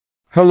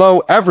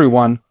Hello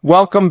everyone,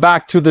 welcome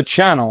back to the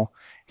channel.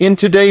 In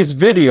today's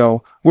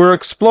video, we're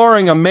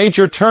exploring a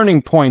major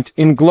turning point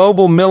in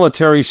global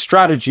military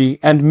strategy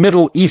and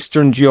Middle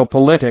Eastern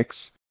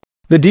geopolitics.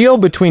 The deal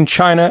between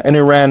China and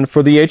Iran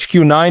for the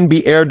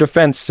HQ-9B air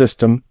defense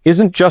system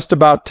isn't just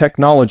about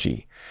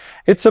technology.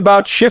 It's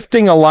about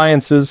shifting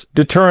alliances,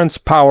 deterrence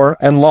power,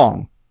 and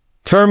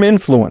long-term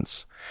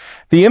influence.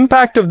 The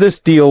impact of this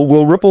deal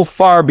will ripple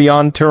far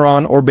beyond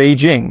Tehran or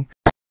Beijing.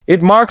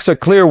 It marks a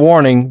clear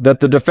warning that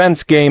the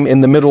defense game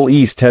in the Middle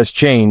East has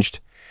changed.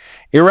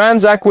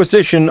 Iran's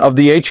acquisition of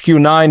the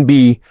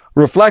HQ-9B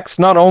reflects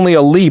not only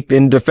a leap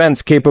in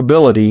defense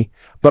capability,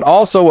 but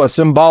also a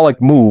symbolic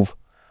move,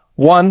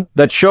 one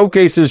that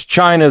showcases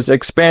China's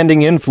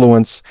expanding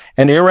influence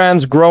and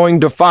Iran's growing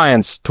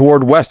defiance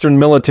toward Western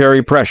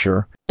military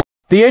pressure.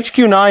 The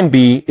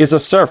HQ-9B is a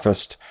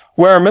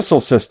surfaced-wear missile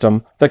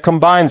system that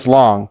combines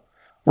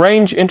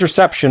long-range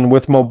interception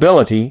with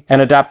mobility and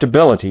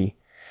adaptability.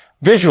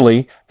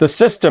 Visually, the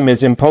system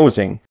is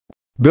imposing.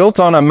 Built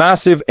on a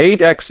massive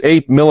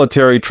 8x8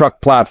 military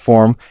truck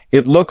platform,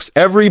 it looks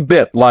every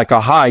bit like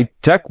a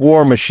high-tech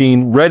war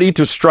machine ready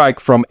to strike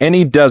from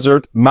any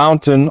desert,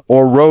 mountain,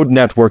 or road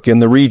network in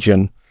the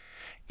region.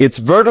 Its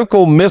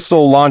vertical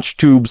missile launch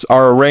tubes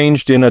are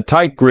arranged in a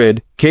tight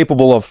grid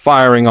capable of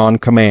firing on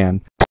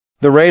command.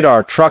 The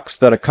radar trucks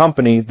that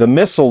accompany the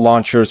missile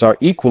launchers are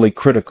equally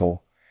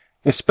critical,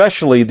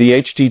 especially the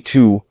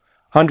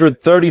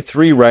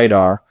HT-233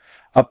 radar,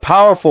 a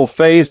powerful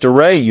phased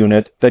array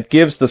unit that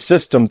gives the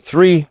system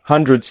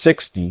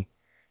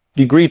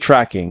 360-degree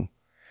tracking.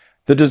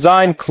 The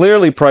design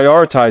clearly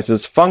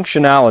prioritizes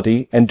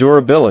functionality and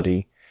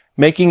durability,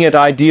 making it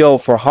ideal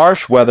for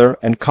harsh weather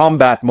and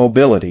combat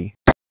mobility.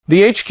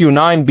 The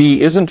HQ-9B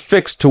isn't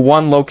fixed to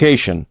one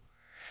location.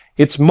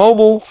 It's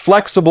mobile,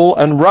 flexible,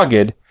 and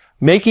rugged,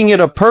 making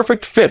it a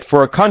perfect fit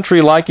for a country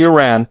like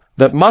Iran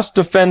that must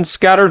defend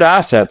scattered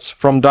assets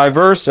from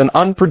diverse and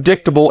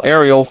unpredictable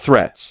aerial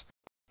threats.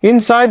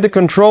 Inside the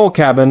control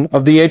cabin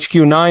of the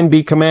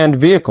HQ-9B command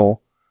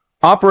vehicle,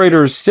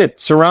 operators sit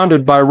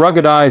surrounded by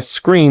ruggedized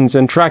screens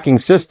and tracking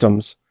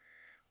systems.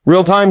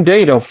 Real-time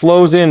data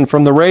flows in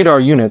from the radar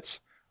units,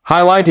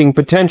 highlighting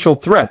potential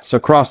threats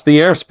across the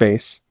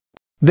airspace.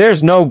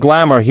 There's no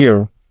glamour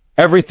here.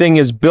 Everything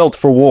is built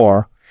for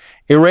war.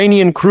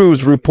 Iranian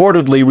crews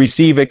reportedly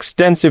receive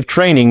extensive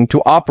training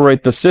to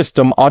operate the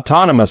system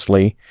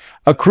autonomously,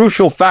 a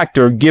crucial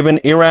factor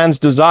given Iran's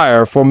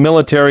desire for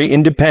military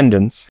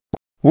independence.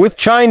 With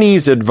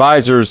Chinese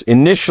advisors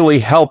initially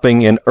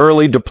helping in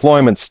early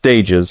deployment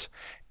stages,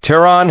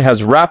 Tehran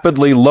has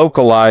rapidly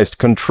localized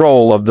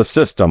control of the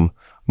system,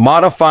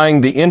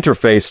 modifying the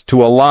interface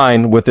to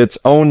align with its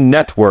own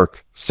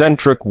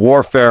network-centric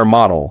warfare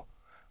model.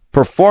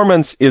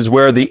 Performance is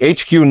where the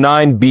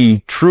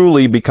HQ-9B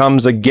truly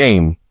becomes a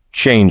game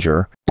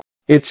changer.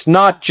 It's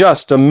not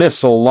just a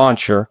missile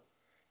launcher.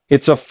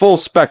 It's a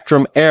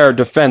full-spectrum air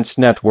defense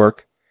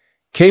network,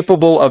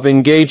 capable of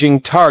engaging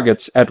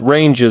targets at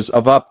ranges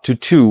of up to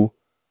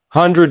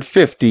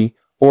 250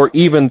 or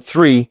even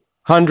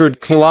 300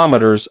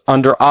 kilometers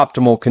under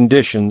optimal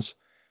conditions.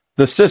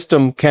 The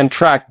system can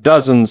track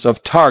dozens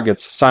of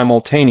targets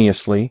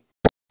simultaneously.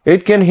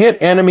 It can hit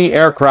enemy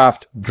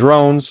aircraft,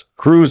 drones,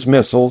 cruise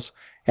missiles,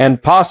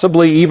 and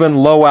possibly even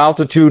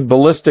low-altitude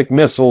ballistic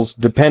missiles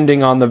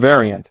depending on the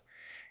variant.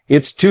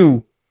 Its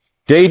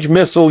two-stage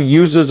missile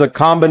uses a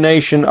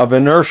combination of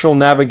inertial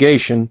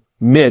navigation,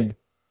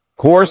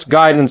 mid-course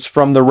guidance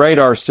from the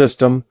radar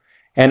system,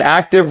 and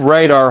active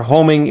radar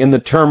homing in the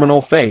terminal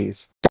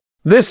phase.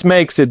 This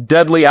makes it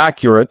deadly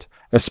accurate,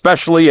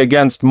 especially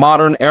against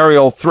modern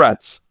aerial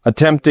threats,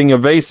 attempting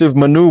evasive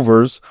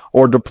maneuvers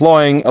or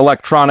deploying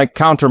electronic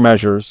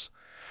countermeasures.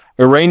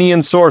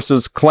 Iranian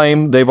sources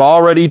claim they've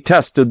already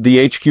tested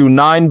the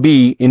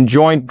HQ-9B in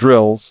joint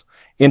drills,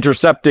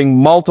 intercepting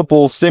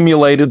multiple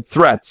simulated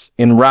threats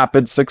in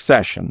rapid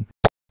succession.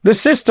 The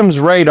system's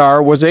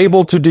radar was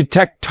able to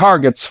detect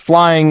targets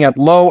flying at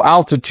low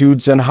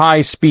altitudes and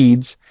high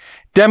speeds,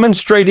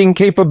 demonstrating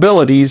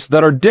capabilities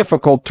that are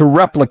difficult to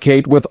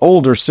replicate with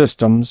older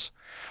systems.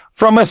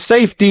 From a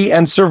safety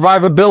and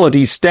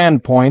survivability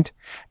standpoint,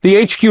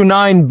 the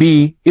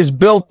HQ-9B is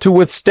built to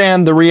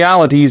withstand the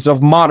realities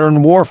of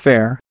modern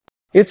warfare.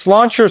 Its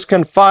launchers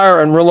can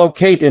fire and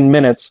relocate in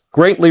minutes,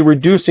 greatly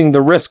reducing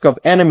the risk of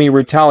enemy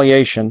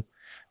retaliation.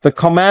 The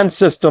command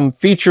system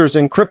features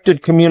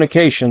encrypted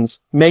communications,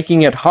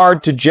 making it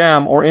hard to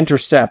jam or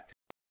intercept.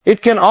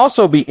 It can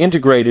also be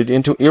integrated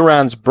into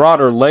Iran's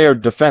broader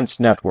layered defense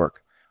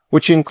network,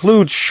 which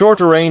includes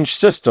shorter-range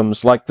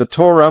systems like the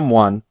Tor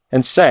M1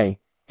 and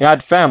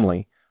Sayad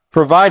family,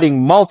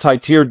 providing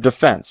multi-tiered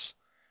defense.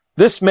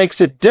 This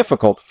makes it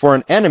difficult for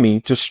an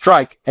enemy to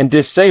strike and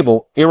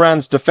disable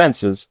Iran's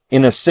defenses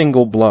in a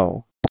single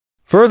blow.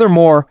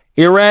 Furthermore,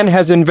 Iran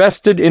has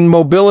invested in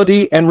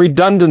mobility and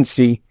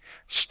redundancy,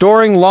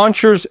 storing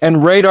launchers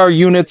and radar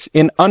units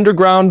in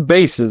underground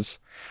bases,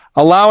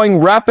 allowing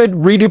rapid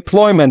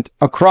redeployment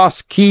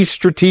across key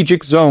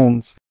strategic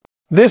zones.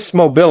 This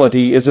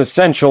mobility is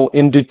essential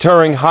in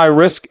deterring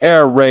high-risk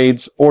air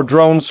raids or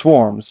drone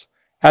swarms,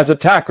 as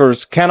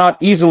attackers cannot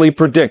easily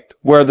predict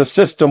where the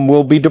system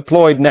will be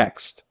deployed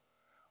next.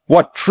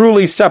 What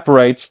truly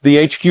separates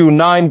the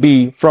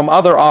HQ-9B from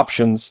other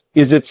options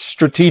is its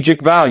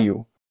strategic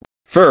value.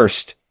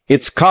 First,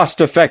 it's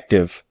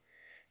cost-effective.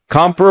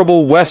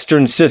 Comparable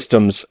Western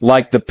systems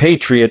like the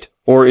Patriot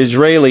or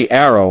Israeli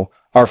Arrow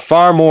are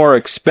far more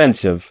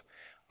expensive,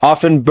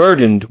 often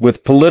burdened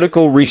with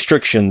political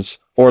restrictions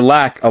or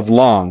lack of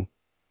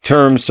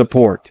long-term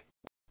support.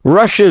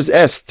 Russia's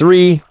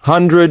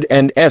S-300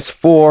 and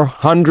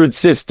S-400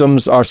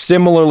 systems are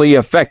similarly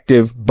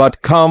effective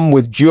but come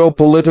with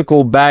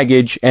geopolitical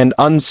baggage and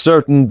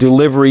uncertain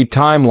delivery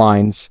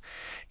timelines.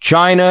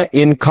 China,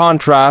 in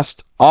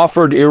contrast,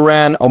 offered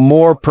Iran a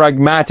more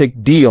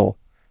pragmatic deal,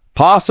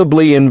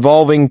 possibly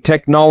involving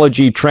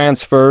technology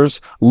transfers,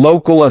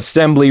 local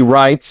assembly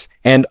rights,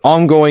 and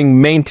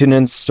ongoing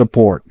maintenance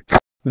support.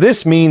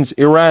 This means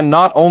Iran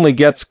not only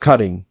gets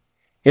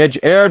cutting-edge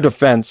air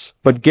defense,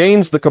 but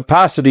gains the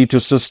capacity to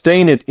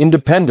sustain it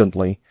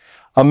independently,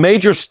 a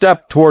major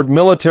step toward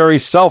military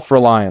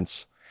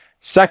self-reliance.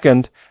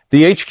 Second,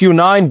 the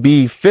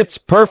HQ-9B fits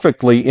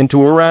perfectly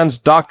into Iran's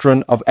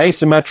doctrine of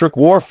asymmetric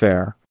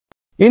warfare.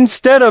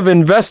 Instead of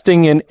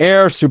investing in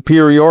air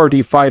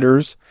superiority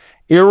fighters,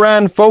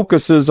 Iran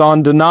focuses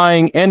on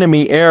denying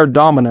enemy air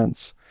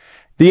dominance.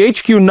 The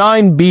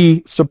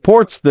HQ-9B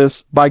supports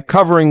this by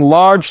covering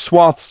large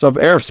swaths of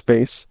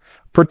airspace,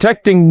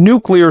 protecting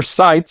nuclear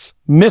sites,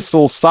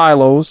 missile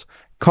silos,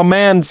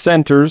 command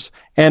centers,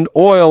 and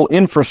oil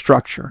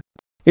infrastructure.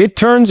 It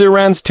turns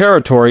Iran's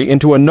territory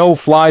into a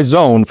no-fly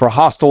zone for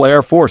hostile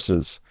air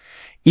forces.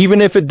 Even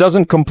if it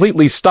doesn't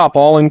completely stop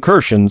all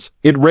incursions,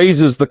 it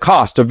raises the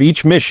cost of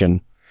each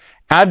mission.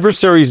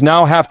 Adversaries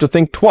now have to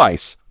think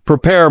twice,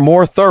 prepare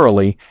more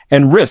thoroughly,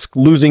 and risk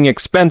losing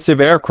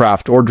expensive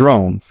aircraft or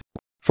drones.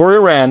 For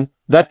Iran,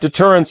 that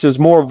deterrence is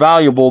more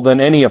valuable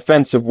than any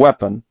offensive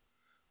weapon.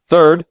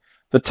 Third,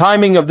 the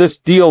timing of this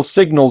deal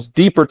signals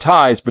deeper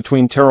ties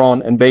between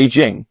Tehran and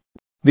Beijing.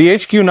 The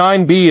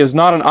HQ-9B is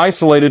not an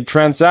isolated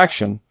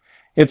transaction.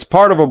 It's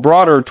part of a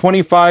broader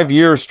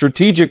 25-year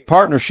strategic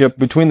partnership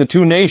between the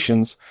two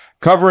nations,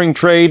 covering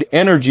trade,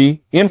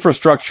 energy,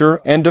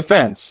 infrastructure, and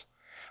defense.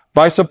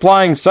 By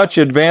supplying such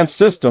advanced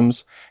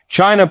systems,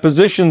 China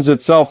positions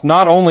itself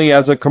not only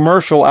as a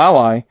commercial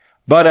ally,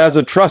 but as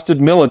a trusted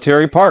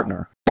military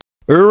partner.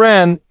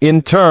 Iran,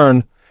 in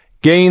turn,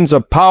 gains a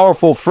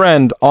powerful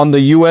friend on the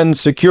UN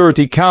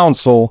Security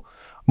Council,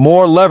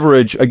 more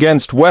leverage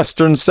against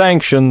Western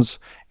sanctions,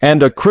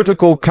 and a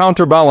critical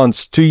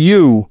counterbalance to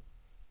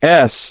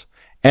U.S.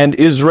 and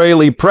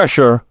Israeli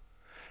pressure.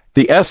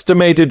 The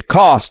estimated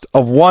cost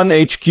of one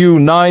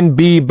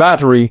HQ-9B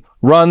battery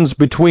runs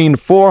between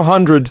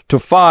 400 to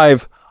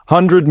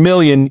 500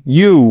 million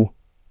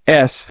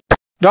U.S.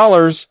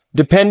 dollars,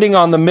 depending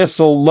on the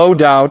missile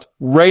loadout,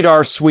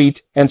 radar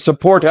suite, and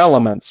support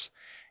elements.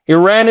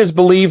 Iran is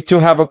believed to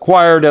have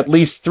acquired at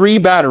least 3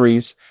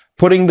 batteries,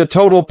 putting the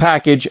total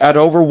package at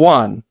over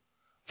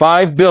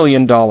 $1.5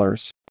 billion.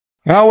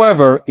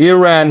 However,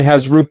 Iran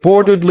has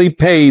reportedly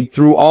paid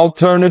through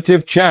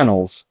alternative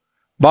channels,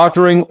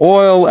 bartering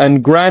oil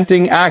and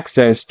granting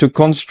access to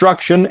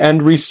construction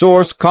and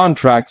resource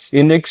contracts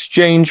in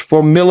exchange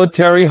for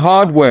military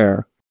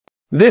hardware.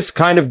 This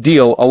kind of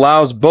deal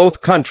allows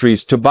both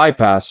countries to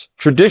bypass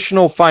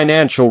traditional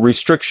financial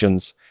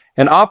restrictions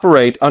and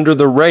operate under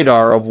the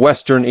radar of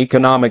Western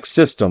economic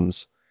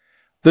systems.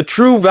 The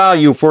true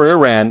value for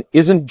Iran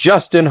isn't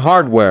just in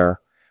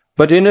hardware,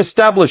 but in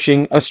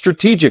establishing a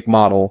strategic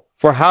model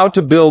for how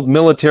to build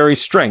military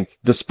strength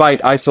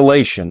despite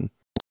isolation.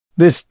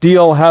 This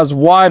deal has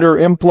wider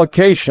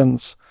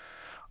implications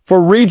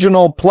for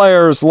regional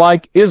players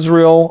like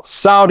Israel,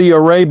 Saudi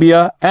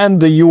Arabia,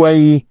 and the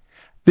UAE.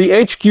 The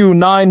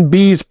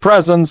HQ-9B's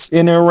presence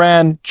in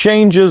Iran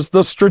changes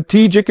the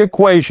strategic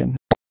equation.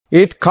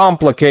 It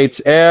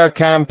complicates air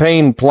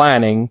campaign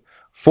planning,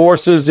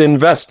 forces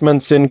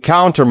investments in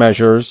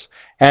countermeasures,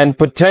 and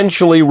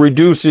potentially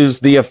reduces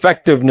the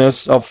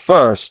effectiveness of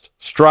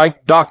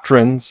first-strike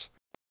doctrines.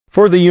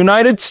 For the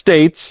United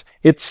States,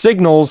 it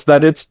signals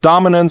that its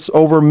dominance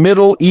over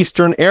Middle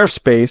Eastern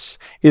airspace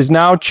is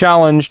now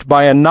challenged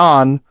by a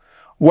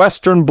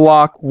non-Western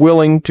bloc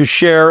willing to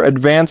share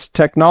advanced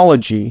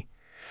technology.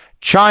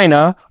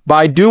 China,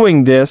 by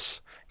doing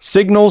this,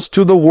 signals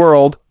to the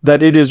world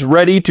that it is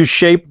ready to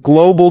shape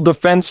global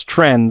defense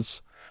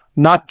trends,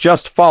 not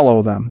just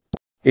follow them.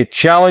 It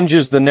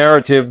challenges the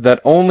narrative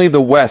that only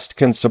the West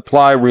can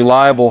supply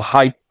reliable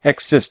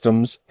high-tech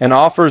systems and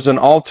offers an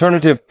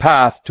alternative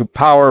path to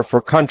power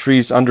for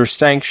countries under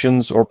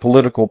sanctions or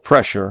political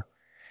pressure.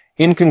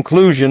 In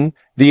conclusion,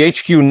 the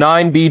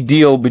HQ-9B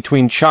deal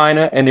between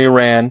China and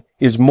Iran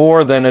is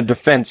more than a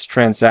defense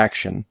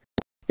transaction.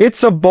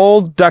 It's a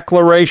bold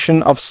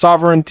declaration of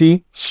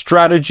sovereignty,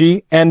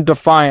 strategy, and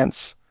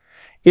defiance.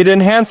 It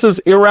enhances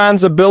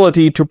Iran's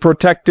ability to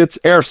protect its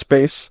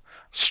airspace,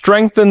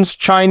 strengthens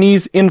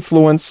Chinese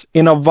influence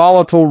in a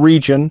volatile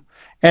region,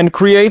 and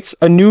creates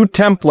a new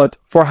template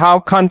for how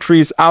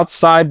countries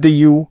outside the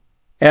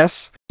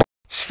U.S.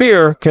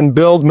 sphere can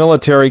build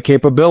military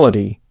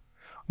capability.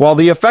 While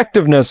the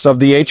effectiveness of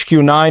the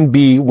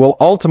HQ-9B will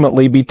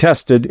ultimately be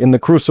tested in the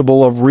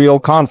crucible of real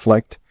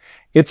conflict,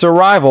 its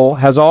arrival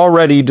has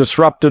already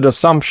disrupted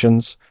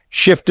assumptions,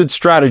 shifted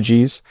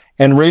strategies,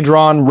 and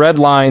redrawn red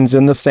lines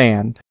in the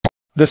sand.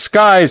 The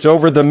skies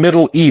over the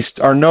Middle East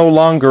are no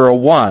longer a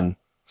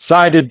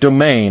one-sided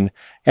domain,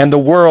 and the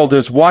world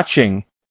is watching,